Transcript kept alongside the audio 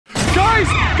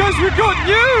Guys, we've got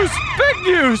news!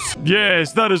 Big news!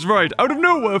 Yes, that is right. Out of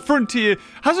nowhere, Frontier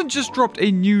hasn't just dropped a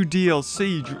new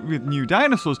DLC with new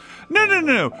dinosaurs.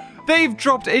 No. They've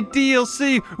dropped a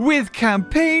DLC with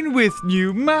campaign, with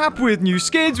new map, with new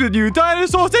skins, with new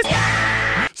dinosaurs.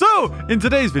 So, in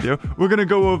today's video, we're going to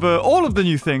go over all of the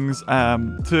new things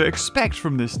to expect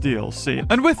from this DLC.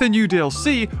 And with the new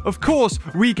DLC, of course,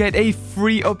 we get a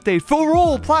free update for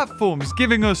all platforms,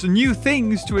 giving us new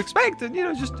things to expect and,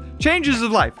 just changes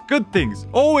of life. Good things.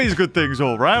 Always good things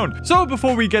all around. So,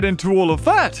 before we get into all of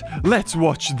that, let's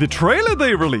watch the trailer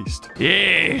they released.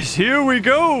 Yes, here we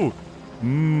go.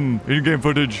 In-game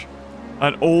footage.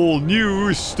 An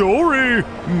all-new story.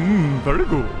 Very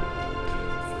good.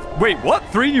 Wait, what?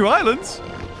 3 new islands?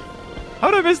 How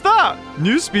did I miss that?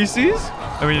 New species?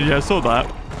 I mean, yeah, I saw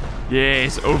that.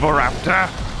 Yes, Oviraptor.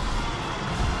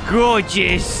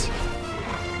 Gorgeous.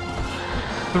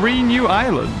 3 new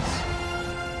islands.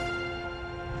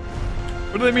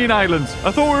 What do they mean, islands?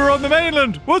 I thought we were on the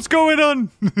mainland. What's going on?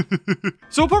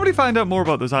 So we'll probably find out more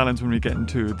about those islands when we get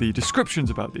into the descriptions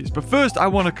about these. But first, I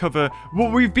want to cover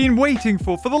what we've been waiting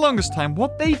for the longest time.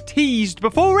 What they teased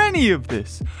before any of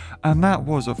this. And that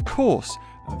was, of course,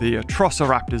 the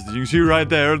ATROCIRAPTORs that you can see right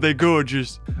there. They're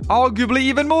gorgeous. Arguably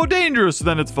even more dangerous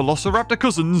than its Velociraptor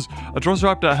cousins.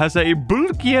 ATROCIRAPTOR has a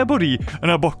bulkier body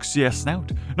and a boxier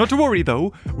snout. Not to worry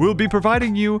though, we'll be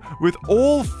providing you with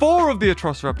all 4 of the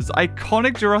ATROCIRAPTORs'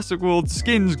 iconic Jurassic World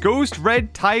skins: Ghost,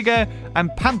 Red, Tiger,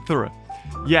 and Panthera.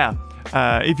 Yeah,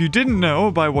 if you didn't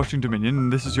know by watching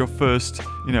Dominion, this is your first,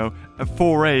 a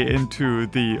foray into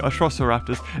the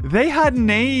ATROCIRAPTORs, they had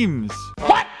names.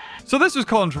 What? So this was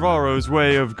Colin Trevorrow's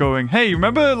way of going, hey,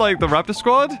 remember the Raptor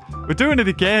Squad? We're doing it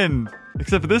again.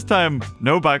 Except for this time,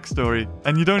 no backstory.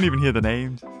 And you don't even hear the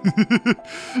names.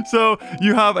 So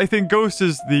you have, I think, Ghost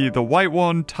is the white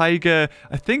one. Tiger,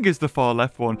 I think, is the far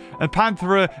left one. And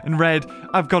Panthera and Red,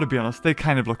 I've got to be honest, they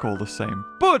kind of look all the same.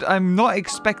 But I'm not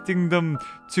expecting them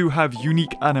to have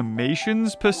unique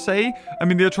animations per se. I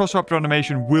mean, the ATROCIRAPTOR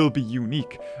animation will be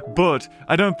unique. But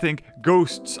I don't think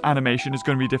Ghost's animation is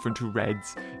going to be different to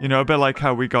Red's. A bit like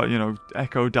how we got,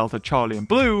 Echo, Delta, Charlie, and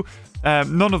Blue.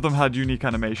 None of them had unique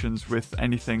animations with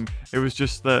anything. It was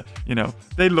just that,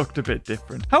 they looked a bit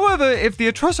different. However, if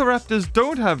the ATROCIRAPTORs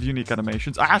don't have unique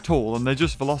animations at all, and they're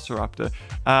just Velociraptor,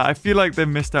 I feel like they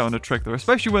missed out on a trick there,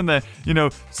 especially when they're,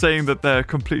 saying that they're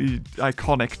completely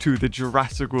iconic to the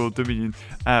Jurassic World Dominion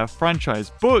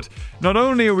franchise. But not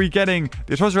only are we getting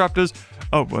the ATROCIRAPTORs,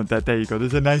 oh, well, there you go.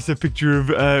 There's a nicer picture of,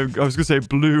 I was going to say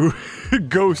blue,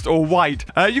 Ghost, or white.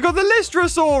 You got the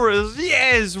Lystrosaurus.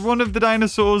 Yes, one of the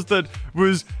dinosaurs that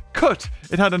was cut.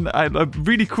 It had a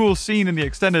really cool scene in the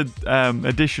extended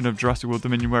edition of Jurassic World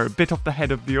Dominion where it bit off the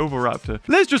head of the Oviraptor.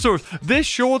 Lystrosaurus. This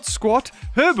short, squat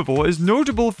herbivore is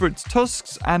notable for its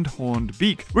tusks and horned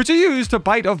beak, which are used to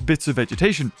bite off bits of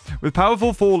vegetation. With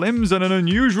powerful forelimbs and an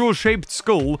unusual shaped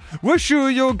skull, we're sure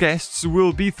your guests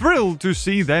will be thrilled to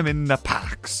see them in the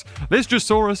packs.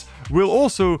 Lystrosaurus will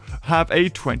also have a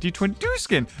 2022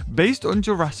 skin based on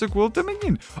Jurassic World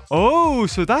Dominion. Oh,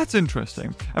 so that's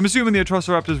interesting. I'm assuming the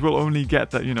ATROCIRAPTORs will only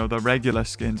get the, the regular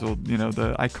skins or,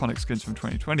 the iconic skins from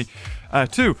 2020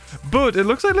 too. But it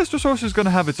looks like Lystrosaurus is going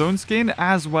to have its own skin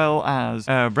as well as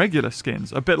regular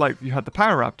skins. A bit like you had the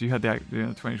Pararaptor, you had the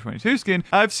 2022 skin.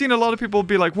 I've seen a lot of people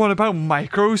be like, what about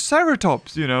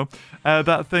Microceratops,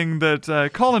 that thing that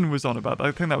Colin was on about.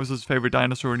 I think that was his favorite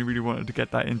dinosaur and he really wanted to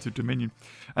get that into Dominion.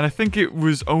 And I think it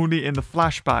was only in the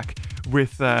flashback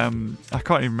with, I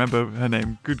can't even remember her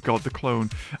name, good God, the clone,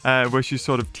 where she's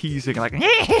sort of teasing like,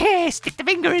 stick the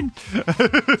finger in.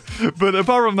 But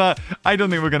apart from that, I don't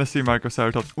think we're going to see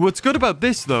Microceratops. What's good about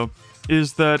this, though,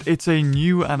 is that it's a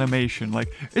new animation.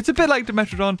 It's a bit like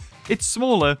Dimetrodon. It's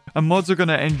smaller, and mods are going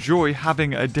to enjoy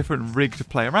having a different rig to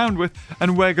play around with,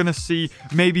 and we're going to see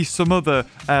maybe some other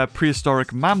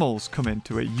prehistoric mammals come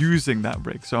into it using that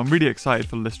rig. So I'm really excited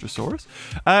for Lystrosaurus.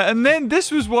 And then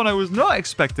this was one I was not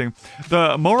expecting,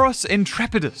 the Moros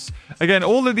Intrepidus. Again,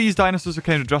 all of these dinosaurs who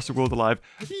came to Jurassic World Alive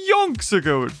yonks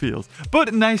ago, it feels.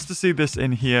 But nice to see this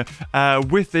in here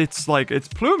with its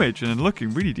plumage and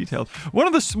looking really detailed. One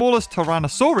of the smallest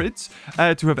tyrannosaurids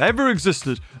to have ever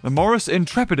existed, the Moros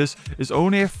Intrepidus is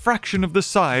only a fraction of the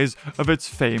size of its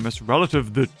famous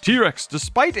relative, the T-Rex.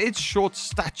 Despite its short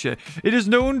stature, it is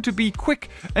known to be quick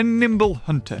and nimble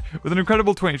hunter. With an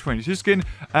incredible 2022 skin,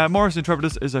 Moros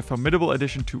Intrepidus is a formidable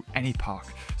addition to any park.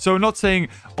 So not saying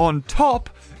on top,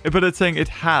 but it's saying it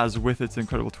has with its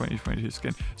incredible 2022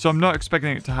 skin. So I'm not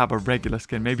expecting it to have a regular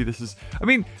skin. Maybe this is... I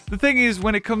mean, the thing is,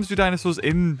 when it comes to dinosaurs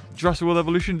in Jurassic World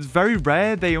Evolution, it's very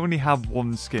rare they only have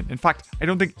one skin. In fact, I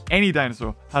don't think any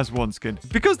dinosaur has one skin.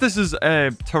 Because this is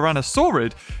a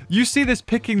Tyrannosaurid, you see this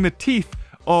picking the teeth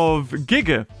of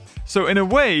Giga. So in a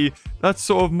way, that's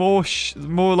sort of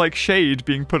more like shade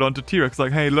being put onto T-Rex.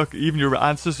 Like, hey, look, even your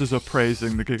ancestors are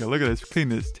praising the Giga. Look at this,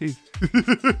 clean his teeth.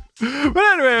 But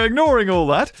anyway, ignoring all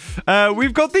that,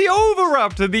 we've got the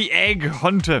Oviraptor, the Egg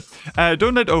Hunter.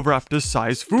 Don't let Oviraptor's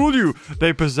size fool you.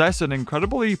 They possess an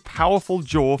incredibly powerful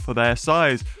jaw for their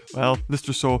size. Well,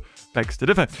 Listersaur begs to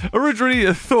differ.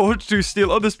 Originally thought to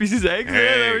steal other species' eggs.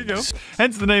 Yeah, there we go.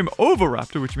 Hence the name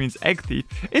Oviraptor, which means egg thief.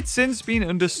 It's since been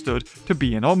understood to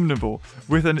be an omnivore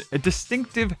with a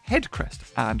distinctive head crest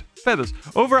and feathers.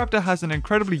 Oviraptor has an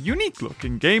incredibly unique look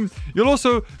in game. You'll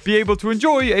also be able to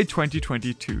enjoy a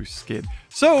 2022 skin.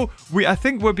 So, I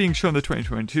think we're being shown the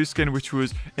 2022 skin, which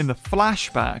was in the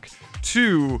flashback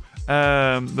to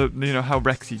how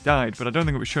Rexy died, but I don't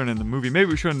think it was shown in the movie. Maybe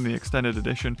it was shown in the extended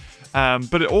edition.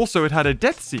 But it had a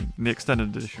death scene in the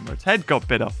extended edition where its head got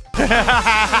bit off.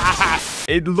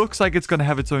 It looks like it's going to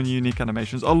have its own unique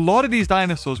animations. A lot of these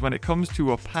dinosaurs, when it comes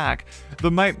to a pack,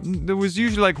 there was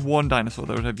usually like one dinosaur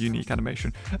that would have unique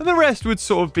animation, and the rest would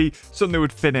sort of be something that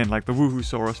would fit in, like the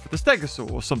Woohoosaurus for the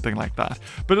Stegosaur or something like that.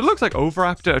 But it looks like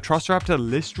Oviraptor, ATROCIRAPTOR,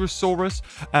 Lystrosaurus,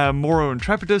 Moro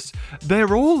Intrepidus,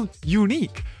 they're all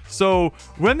unique. So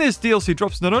when this DLC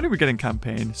drops, not only are we getting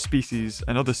campaign, species,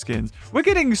 and other skins, we're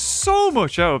getting so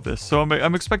much out of this. So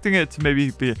I'm expecting it to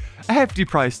maybe be a hefty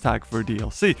price tag for a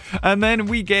DLC. And then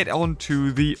we get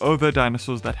onto the other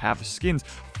dinosaurs that have skins.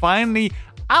 Finally,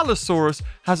 Allosaurus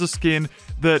has a skin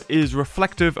that is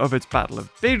reflective of its Battle of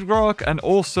Big Rock, and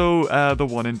also the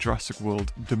one in Jurassic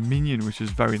World Dominion, which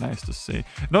is very nice to see.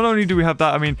 Not only do we have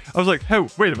that, I mean, I was like, oh,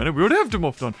 wait a minute, we already have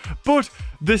Dimorphodon. But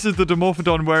this is the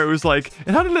Dimorphodon where it was like,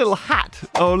 it had a little hat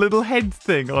or a little head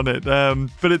thing on it.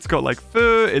 But it's got like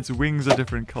fur, its wings are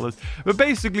different colors. But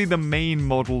basically the main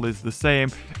model is the same.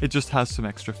 It just has some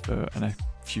extra fur and a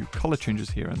few color changes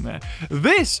here and there.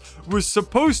 This was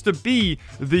supposed to be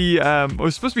it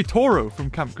was supposed to be Toro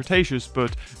from Camp Cretaceous,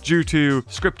 but due to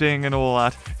scripting and all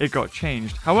that, it got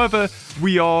changed. However,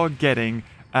 we are getting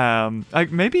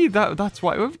like maybe that's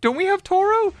why don't we have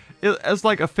Toro as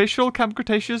like official Camp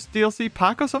Cretaceous DLC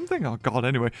pack or something? Oh god,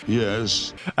 anyway.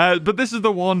 Yes. But this is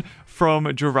the one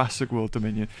from Jurassic World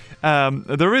Dominion.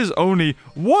 There is only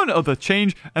one other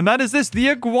change, and that is this, the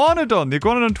Iguanodon. The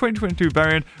Iguanodon 2022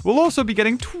 variant will also be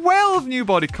getting 12 new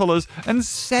body colors and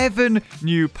 7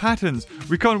 new patterns.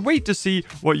 We can't wait to see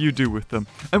what you do with them.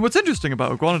 And what's interesting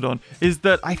about Iguanodon is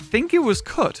that I think it was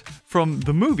cut from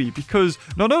the movie, because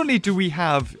not only do we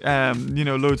have,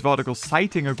 loads of articles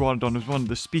citing Iguanodon as one of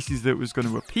the species that was going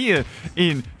to appear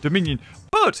in Dominion,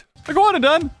 but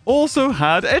Iguanodon also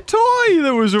had a toy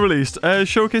that was released,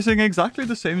 showcasing exactly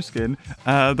the same skin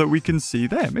that we can see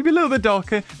there. Maybe a little bit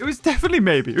darker. It was definitely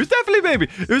maybe. It was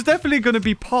definitely going to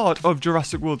be part of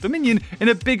Jurassic World Dominion in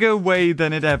a bigger way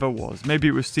than it ever was. Maybe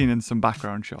it was seen in some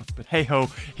background shots, but hey ho,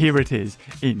 here it is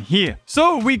in here.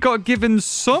 So we got given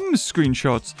some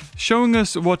screenshots showing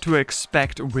us what to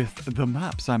expect with the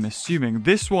maps, I'm assuming.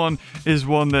 This one is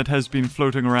one that has been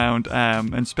floating around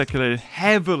and speculated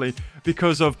heavily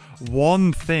because of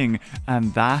one thing,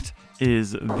 and that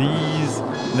is these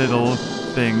little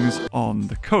things on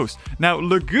the coast. Now,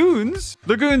 lagoons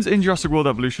in Jurassic World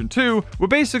Evolution 2 were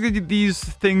basically these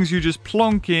things you just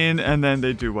plonk in and then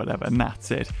they do whatever, and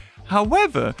that's it.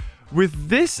 However, with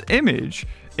this image,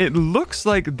 it looks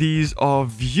like these are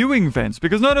viewing vents,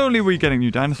 because not only are we getting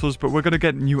new dinosaurs, but we're going to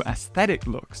get new aesthetic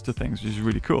looks to things, which is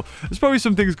really cool. There's probably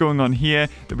some things going on here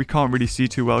that we can't really see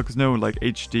too well, because no like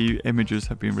HD images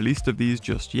have been released of these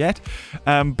just yet.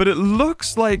 But it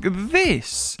looks like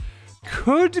this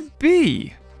could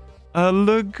be a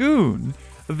lagoon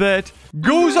that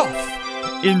goes off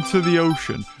into the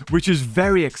ocean, which is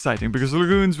very exciting, because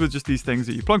lagoons were just these things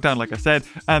that you plunk down, like I said,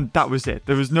 and that was it.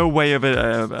 There was no way of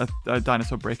a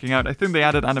dinosaur breaking out. I think they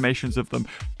added animations of them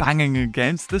banging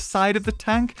against the side of the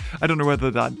tank. I don't know whether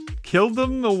that killed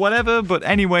them or whatever, but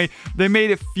anyway, they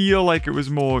made it feel like it was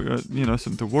more,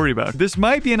 something to worry about. This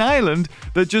might be an island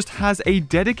that just has a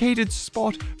dedicated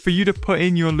spot for you to put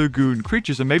in your lagoon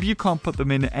creatures, and maybe you can't put them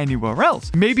in anywhere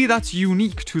else. Maybe that's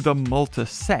unique to the Malta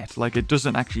set, like it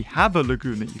doesn't actually have a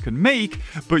lagoon that you can make,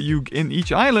 but in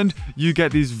each island you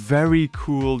get these very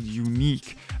cool,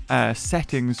 unique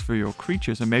settings for your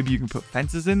creatures, and maybe you can put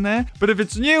fences in there. But if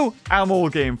it's new, I'm all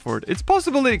game for it. It's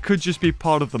possible that it could just be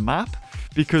part of the map,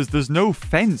 because there's no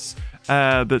fence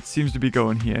that seems to be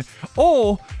going here.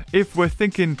 Or if we're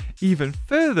thinking even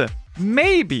further,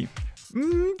 maybe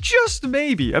just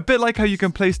maybe, a bit like how you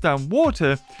can place down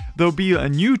water, there'll be a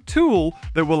new tool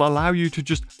that will allow you to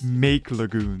just make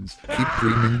lagoons. Keep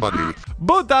dreaming, buddy.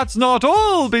 But that's not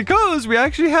all, because we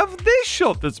actually have this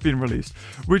shot that's been released,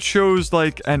 which shows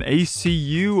like an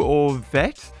ACU or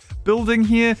vet building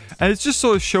here, and it's just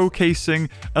sort of showcasing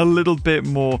a little bit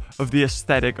more of the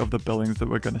aesthetic of the buildings that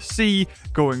we're going to see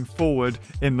going forward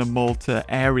in the Malta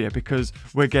area, because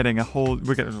we're getting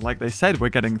like they said, we're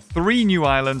getting 3 new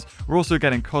islands. We're also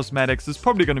getting cosmetics. There's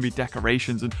probably going to be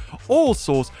decorations and all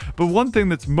sorts, but one thing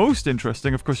that's most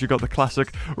interesting, of course, you got the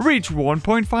classic reach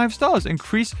 1.5 stars,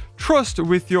 increase trust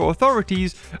with your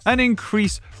authorities, and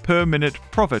increase per minute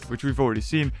profit, which we've already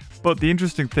seen. But the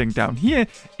interesting thing down here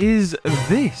is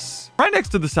this. Right next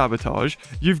to the sabotage,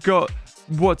 you've got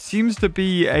what seems to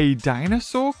be a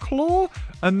dinosaur claw.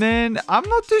 And then I'm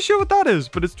not too sure what that is,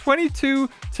 but it's 22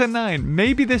 to 9.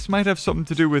 Maybe this might have something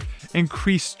to do with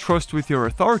increased trust with your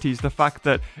authorities. The fact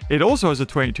that it also has a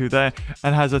 22 there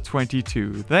and has a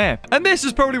 22 there. And this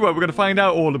is probably where we're going to find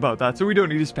out all about that, so we don't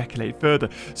need to speculate further.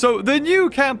 So the new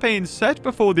campaign set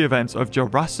before the events of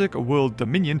Jurassic World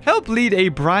Dominion help lead a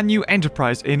brand new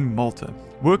enterprise in Malta.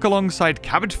 Work alongside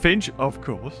Cabot Finch, of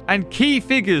course, and key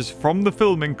figures from the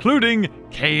film, including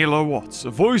Kayla Watts,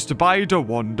 voiced by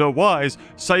DeWanda Wise,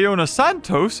 Sayona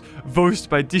Santos,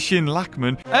 voiced by Dishin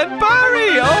Lackman, and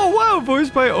Barry, oh wow,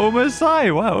 voiced by Omar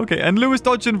Sy, wow, okay, and Lewis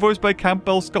Dodgson, voiced by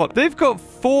Campbell Scott. They've got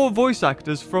 4 voice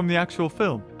actors from the actual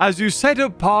film. As you set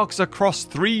up parks across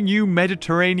 3 new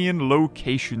Mediterranean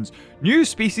locations, new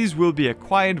species will be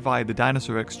acquired via the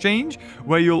Dinosaur Exchange,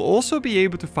 where you'll also be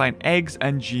able to find eggs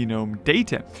and genome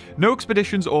data. No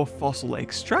expeditions or fossil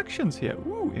extractions here.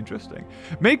 Ooh, interesting.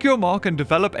 Make your mark and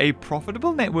develop a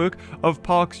profitable network of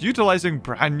parks utilizing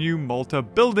brand new Malta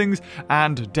buildings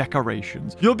and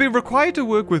decorations. You'll be required to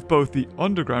work with both the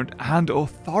underground and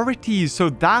authorities. So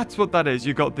that's what that is.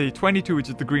 You got the 22, which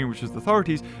is the green, which is the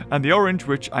authorities, and the orange,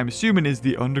 which I'm assuming is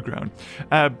the underground.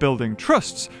 Building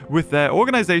trusts with their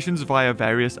organizations via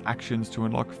various actions to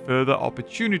unlock further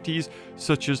opportunities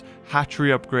such as hatchery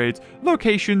upgrades,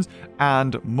 locations,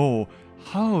 and more.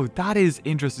 Oh, that is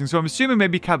interesting. So I'm assuming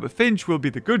maybe Cabot Finch will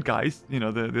be the good guys, you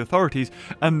know, the authorities,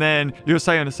 and then your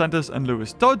Sayona Santos and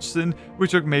Lewis Dodgson,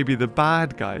 which are maybe the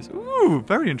bad guys. Ooh,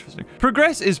 very interesting.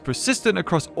 Progress is persistent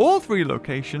across all 3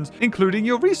 locations, including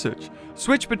your research.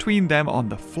 Switch between them on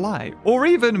the fly, or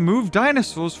even move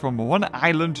dinosaurs from one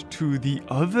island to the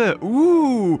other.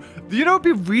 Ooh, you know, it'd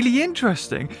be really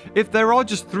interesting if there are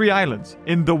just 3 islands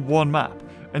in the one map.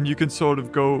 And you can sort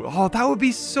of go, oh, that would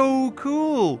be so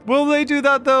cool. Will they do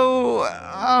that, though?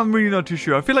 I'm really not too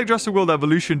sure. I feel like Jurassic World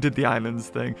Evolution did the islands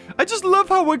thing. I just love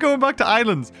how we're going back to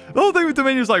islands. The whole thing with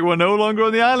Dominion is like, we're no longer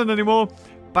on the island anymore.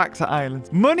 Back to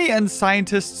islands. Money and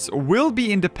scientists will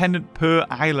be independent per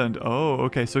island. Oh,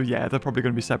 okay. So yeah, they're probably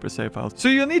going to be separate save files. So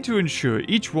you'll need to ensure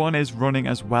each one is running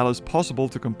as well as possible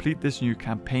to complete this new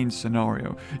campaign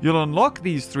scenario. You'll unlock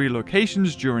these 3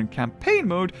 locations during campaign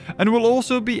mode, and will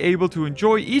also be able to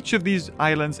enjoy each of these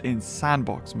islands in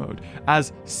sandbox mode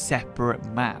as separate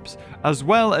maps, as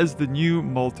well as the new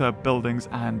Malta buildings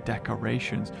and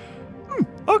decorations.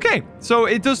 Okay, so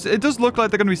it does look like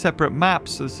they're going to be separate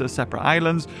maps, separate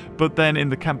islands, but then in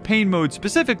the campaign mode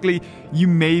specifically, you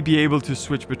may be able to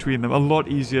switch between them a lot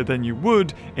easier than you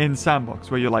would in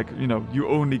sandbox, where you're like, you know, you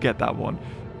only get that one.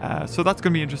 So that's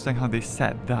going to be interesting how they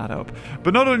set that up.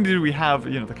 But not only do we have,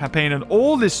 you know, the campaign and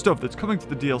all this stuff that's coming to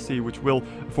the DLC, which will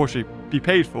unfortunately be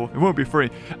paid for, it won't be free.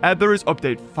 There is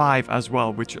update 5 as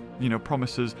well, which, you know,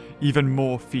 promises even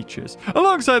more features.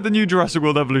 Alongside the new Jurassic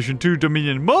World Evolution 2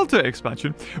 Dominion Malta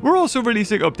expansion, we're also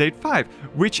releasing update 5,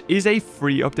 which is a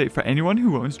free update for anyone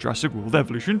who owns Jurassic World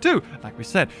Evolution 2. Like we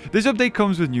said, this update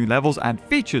comes with new levels and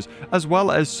features, as well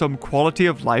as some quality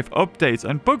of life updates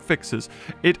and bug fixes.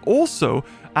 It also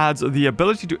adds the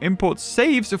ability to import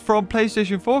saves from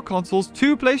PlayStation 4 consoles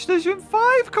to PlayStation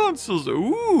 5 consoles.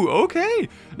 Ooh, okay.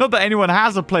 Not that anyone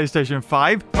has a PlayStation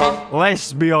 5.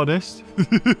 Let's be honest.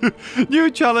 New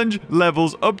challenge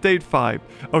levels update 5.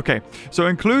 Okay, so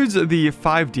includes the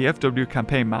 5 DFW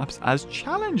campaign maps as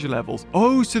challenge levels.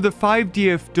 Oh, so the 5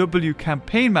 DFW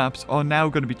campaign maps are now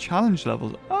going to be challenge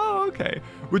levels. Oh, okay.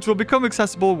 Which will become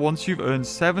accessible once you've earned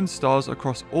 7 stars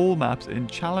across all maps in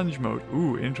challenge mode.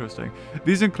 Ooh, interesting.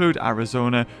 These include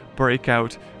Arizona,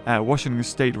 Breakout, Washington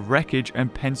State Wreckage,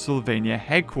 and Pennsylvania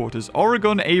Headquarters,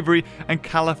 Oregon Avery, and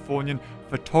Californian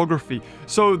photography.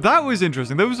 So that was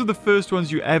interesting. Those are the first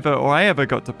ones I ever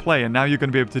got to play, and now you're going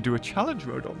to be able to do a challenge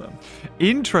mode on them.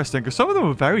 Interesting, because some of them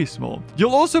are very small.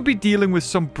 You'll also be dealing with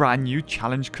some brand new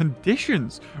challenge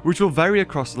conditions, which will vary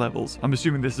across levels. I'm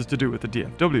assuming this is to do with the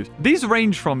DFWs. These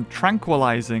range from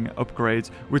tranquilizing upgrades,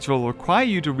 which will require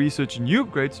you to research new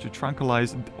upgrades to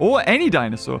tranquilize or any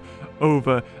dinosaur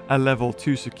over a level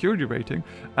 2 security rating.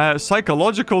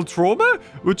 Psychological trauma,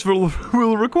 which will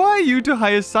require you to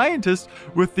hire scientists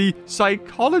with the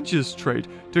psychologist trait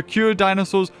to cure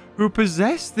dinosaurs who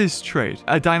possess this trait.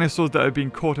 Dinosaurs that have been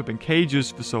caught up in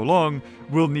cages for so long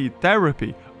will need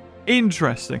therapy.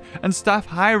 Interesting. And staff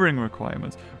hiring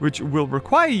requirements, which will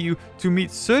require you to meet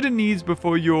certain needs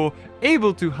before you're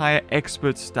able to hire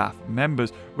expert staff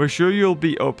members. We're sure you'll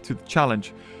be up to the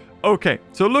challenge. Okay,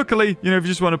 so luckily, if you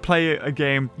just want to play a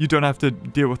game, you don't have to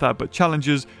deal with that. But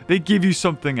challenges, they give you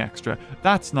something extra.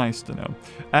 That's nice to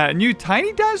know. New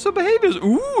tiny dinosaur behaviors.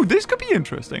 Ooh, this could be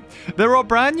interesting. There are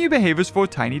brand new behaviors for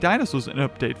tiny dinosaurs in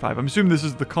Update 5. I'm assuming this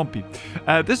is the compy.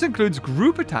 This includes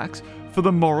group attacks for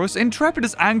the Morus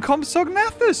Intrepidus and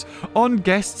Compsognathus on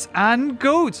guests and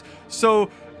goats. So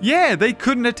yeah, they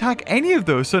couldn't attack any of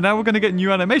those. So now we're going to get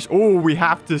new animation. Oh, we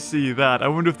have to see that. I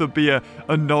wonder if there'll be a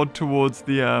nod towards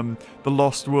the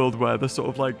Lost World where they're sort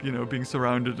of like, being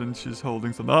surrounded and she's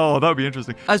holding something. Oh, that would be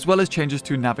interesting. As well as changes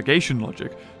to navigation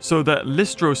logic. So that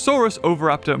Lystrosaurus,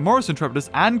 Oviraptor, Morus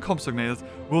Intrepidus, and Compsognathus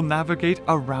will navigate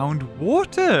around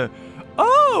water.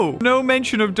 Oh! No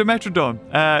mention of Dimetrodon.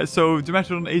 So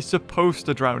Dimetrodon is supposed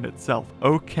to drown itself.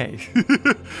 Okay.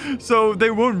 So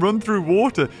they won't run through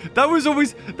water. That was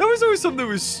always something that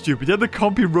was stupid. You had the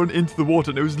compy run into the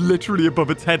water and it was literally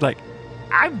above its head like,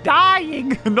 I'm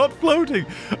dying, not floating.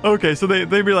 Okay, so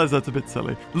they realize that's a bit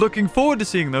silly. Looking forward to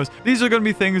seeing those. These are going to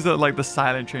be things that like the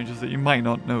silent changes that you might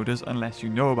not notice unless you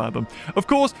know about them. Of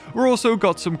course, we're also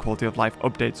got some quality of life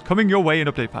updates coming your way in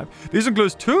Update 5. These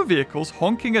include tour vehicles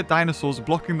honking at dinosaurs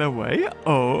blocking their way.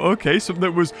 Oh, okay, something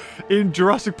that was in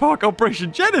Jurassic Park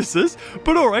Operation Genesis,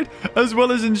 but alright. As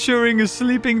well as ensuring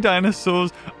sleeping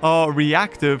dinosaurs are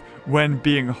reactive when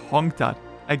being honked at.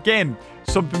 Again,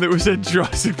 something that was in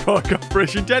Jurassic Park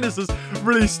Operation Genesis,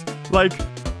 released like,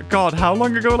 God, how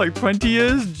long ago? Like 20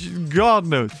 years? God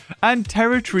knows. And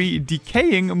territory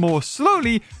decaying more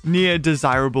slowly near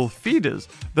desirable feeders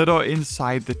that are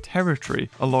inside the territory.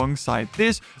 Alongside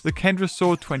this, the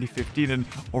Kendrasaur 2015 and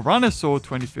Oranosaur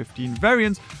 2015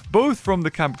 variants, both from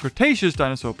the Camp Cretaceous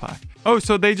dinosaur pack. Oh,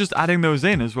 so they just adding those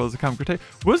in as well as the Camp Cretaceous.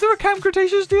 Was there a Camp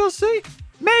Cretaceous DLC?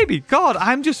 Maybe. God,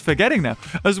 I'm just forgetting now.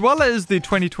 As well as the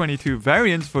 2022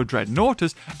 variants for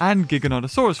Dreadnoughtus and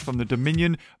Giganotosaurus from the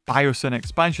Dominion Biosyn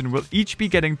expansion will each be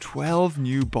getting 12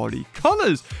 new body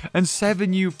colors and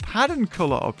 7 new pattern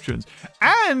color options.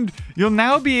 And you'll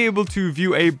now be able to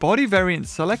view a body variant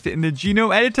selected in the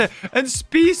genome editor and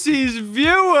species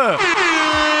viewer.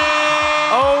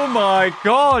 Oh my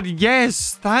God,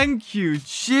 yes, thank you.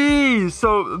 Jeez.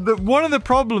 So one of the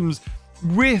problems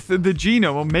with the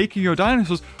genome or making your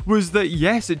dinosaurs was that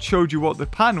yes, it showed you what the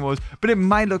pattern was, but it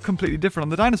might look completely different on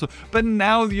the dinosaur. But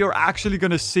now you're actually going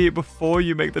to see it before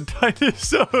you make the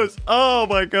dinosaurs. Oh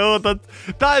my God,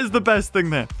 that is the best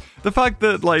thing there. The fact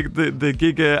that like the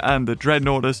Giga and the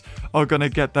Dreadnoughtus are going to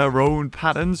get their own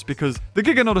patterns, because the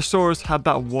Giganotosaurus had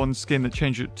that one skin that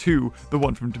changed it to the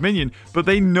one from Dominion, but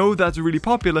they know that's really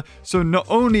popular. So not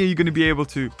only are you going to be able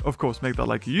to, of course, make that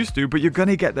like you used to, but you're going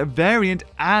to get the variant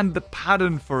and the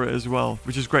pattern for it as well,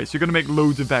 which is great. So you're going to make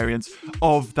loads of variants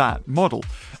of that model.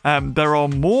 There are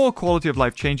more quality of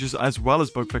life changes as well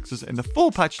as bug fixes in the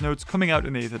full patch notes coming out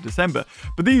in the 8th of December,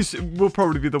 but these will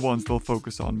probably be the ones they'll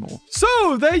focus on more.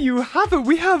 So there you have it.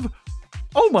 We have,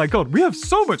 oh my God, we have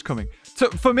so much coming. So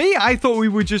for me, I thought we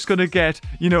were just going to get,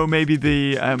 maybe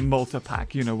the Malta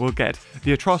pack. We'll get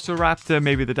the ATROCIRAPTOR,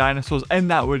 maybe the dinosaurs, and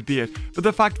that would be it. But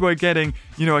the fact we're getting,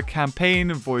 a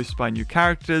campaign voiced by new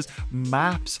characters,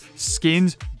 maps,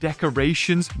 skins,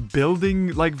 decorations,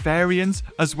 building like variants,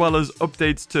 as well as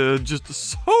updates to just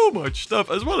so much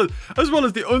stuff, as well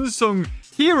as the unsung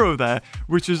hero there,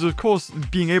 which is of course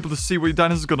being able to see what your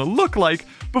dinosaur is going to look like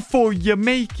before you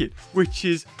make it, which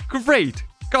is great.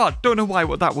 God, don't know why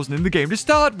that wasn't in the game to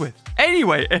start with.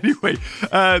 Anyway,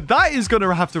 that is going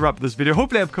to have to wrap this video.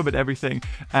 Hopefully I've covered everything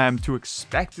to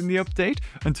expect in the update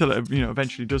until it,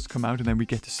 eventually does come out and then we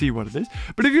get to see what it is.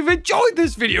 But if you've enjoyed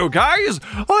this video, guys,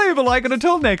 leave a like, and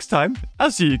until next time,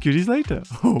 I'll see you cuties later.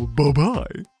 Oh,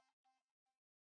 bye-bye.